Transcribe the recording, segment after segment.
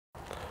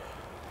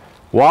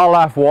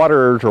Wildlife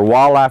waters or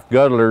wildlife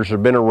guzzlers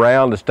have been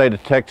around the state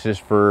of Texas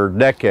for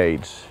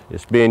decades.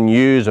 It's been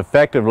used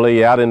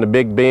effectively out in the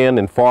Big Bend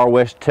in far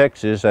west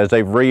Texas as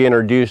they've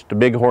reintroduced the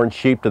bighorn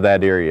sheep to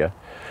that area.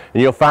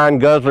 And you'll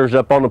find guzzlers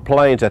up on the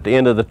plains at the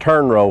end of the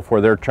turn row where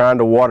they're trying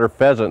to water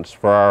pheasants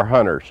for our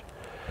hunters.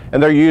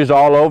 And they're used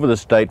all over the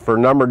state for a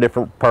number of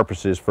different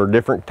purposes, for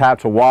different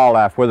types of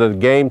wildlife, whether it's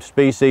game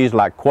species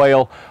like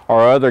quail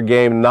or other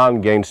game,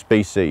 non-game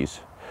species.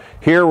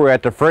 Here we're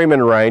at the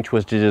Freeman Ranch,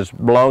 which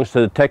belongs to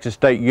the Texas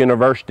State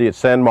University at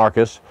San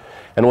Marcos,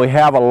 and we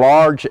have a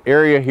large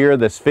area here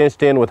that's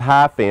fenced in with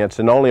high fence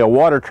and only a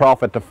water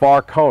trough at the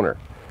far corner.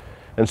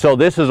 And so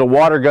this is a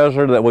water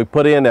guzzler that we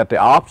put in at the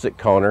opposite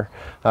corner,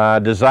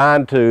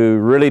 designed to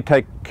really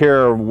take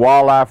care of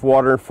wildlife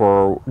water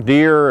for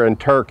deer and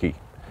turkey.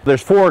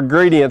 There's 4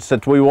 ingredients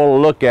that we want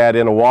to look at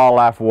in a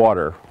wildlife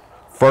water.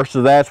 First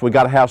of that, we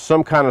got to have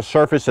some kind of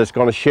surface that's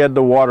going to shed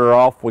the water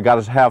off. We got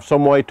to have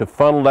some way to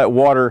funnel that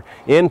water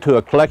into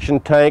a collection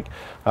tank,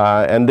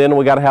 and then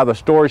we got to have the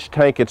storage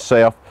tank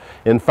itself.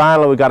 And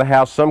finally, we got to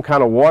have some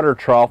kind of water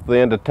trough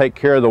then to take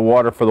care of the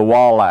water for the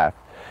wildlife.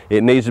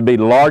 It needs to be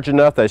large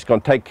enough that it's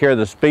going to take care of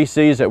the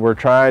species that we're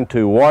trying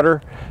to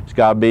water. It's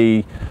got to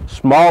be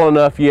small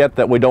enough yet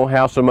that we don't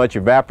have so much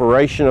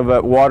evaporation of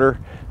that water.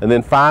 And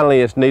then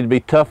finally, it needs to be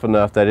tough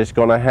enough that it's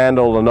going to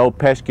handle an old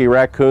pesky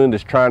raccoon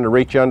that's trying to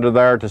reach under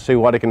there to see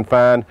what it can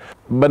find,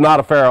 but not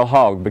a feral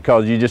hog,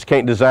 because you just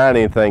can't design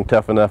anything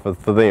tough enough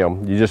for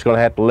them. You're just going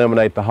to have to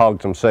eliminate the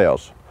hogs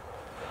themselves.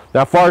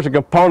 Now, as far as the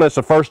components,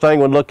 the first thing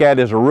we'll look at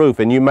is a roof,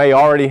 and you may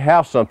already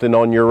have something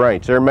on your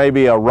ranch. There may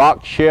be a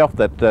rock shelf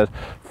that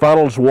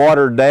funnels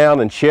water down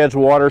and sheds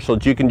water so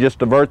that you can just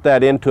divert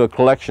that into a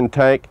collection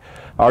tank.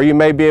 Or you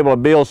may be able to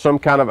build some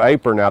kind of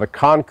apron out of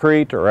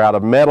concrete or out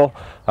of metal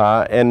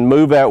and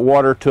move that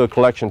water to a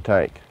collection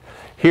tank.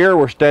 Here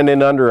we're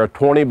standing under a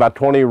 20 by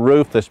 20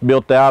 roof that's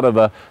built out of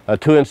a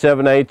 2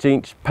 7/8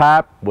 inch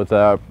pipe with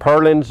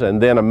purlins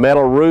and then a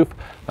metal roof.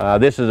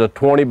 This is a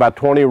 20 by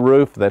 20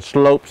 roof that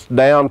slopes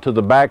down to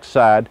the back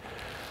side.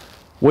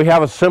 We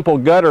have a simple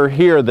gutter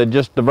here that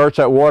just diverts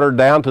that water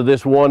down to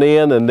this one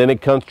end, and then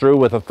it comes through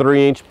with a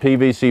 3-inch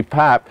PVC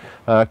pipe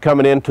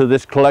coming into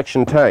this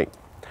collection tank.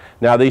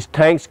 Now, these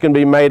tanks can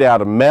be made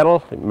out of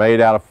metal, made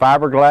out of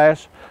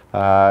fiberglass.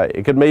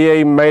 It could be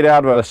even made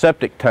out of a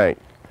septic tank.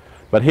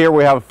 But here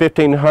we have a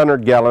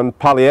 1,500-gallon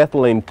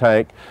polyethylene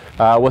tank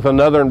with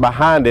another one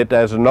behind it.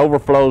 As it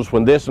overflows,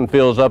 when this one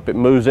fills up, it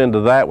moves into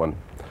that one.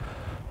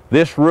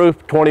 This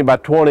roof, 20 by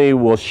 20,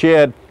 will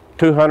shed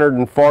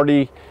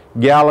 240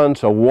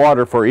 gallons of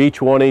water for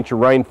each 1 inch of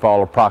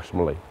rainfall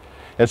approximately.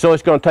 And so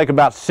it's going to take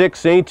about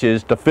 6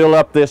 inches to fill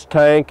up this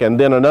tank, and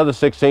then another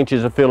 6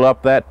 inches to fill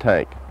up that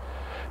tank.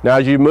 Now,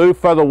 as you move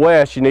further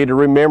west, you need to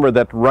remember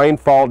that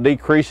rainfall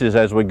decreases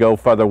as we go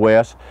further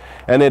west,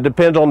 and it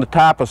depends on the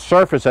type of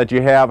surface that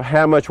you have,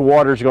 how much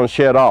water is going to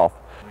shed off.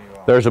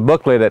 There's a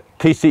booklet at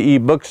TCE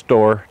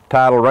bookstore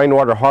titled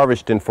Rainwater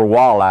Harvesting for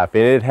Wildlife,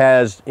 and it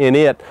has in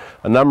it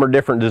a number of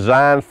different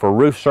designs for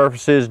roof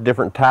surfaces,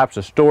 different types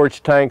of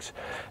storage tanks,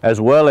 as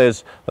well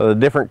as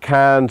different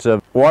kinds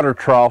of water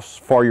troughs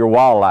for your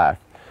wildlife.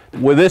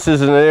 Well, this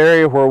is an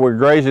area where we're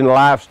grazing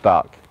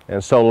livestock.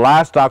 And so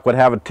livestock would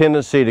have a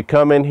tendency to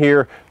come in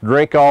here,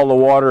 drink all the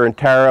water, and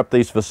tear up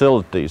these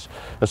facilities.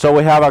 And so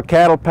we have a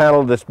cattle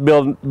panel that's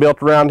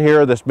built around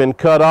here that's been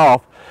cut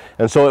off,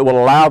 and so it will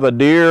allow the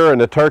deer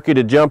and the turkey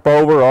to jump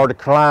over or to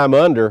climb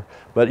under,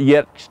 but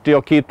yet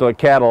still keep the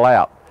cattle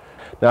out.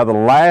 Now, the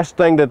last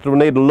thing that we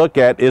need to look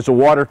at is the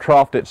water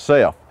trough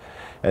itself.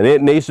 And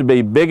it needs to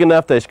be big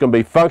enough that it's going to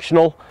be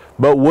functional.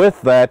 But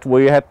with that,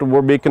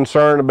 we'll be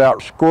concerned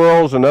about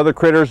squirrels and other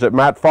critters that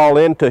might fall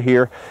into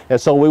here.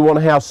 And so we want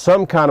to have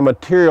some kind of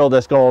material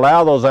that's going to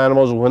allow those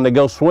animals, when they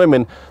go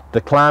swimming,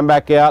 to climb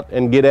back out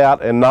and get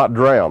out and not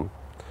drown.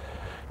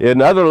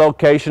 In other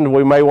locations,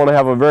 we may want to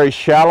have a very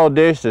shallow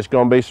dish that's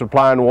going to be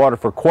supplying water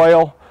for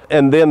quail.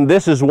 And then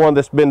this is one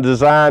that's been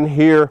designed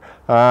here,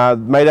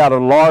 made out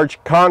of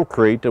large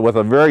concrete with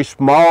a very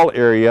small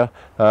area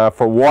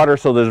for water,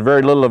 so there's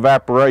very little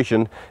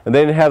evaporation. And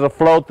then it has a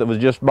float that was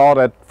just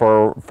bought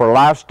for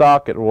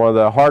livestock at one of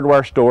the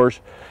hardware stores.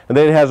 And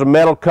then it has a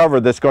metal cover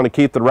that's going to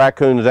keep the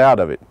raccoons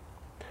out of it.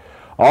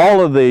 All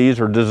of these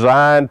are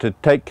designed to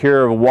take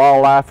care of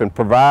wildlife and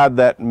provide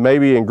that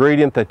maybe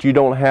ingredient that you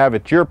don't have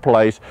at your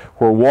place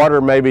where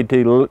water may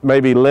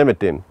be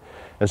limiting.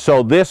 And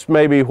so this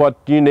may be what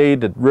you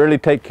need to really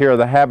take care of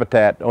the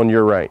habitat on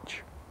your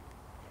ranch.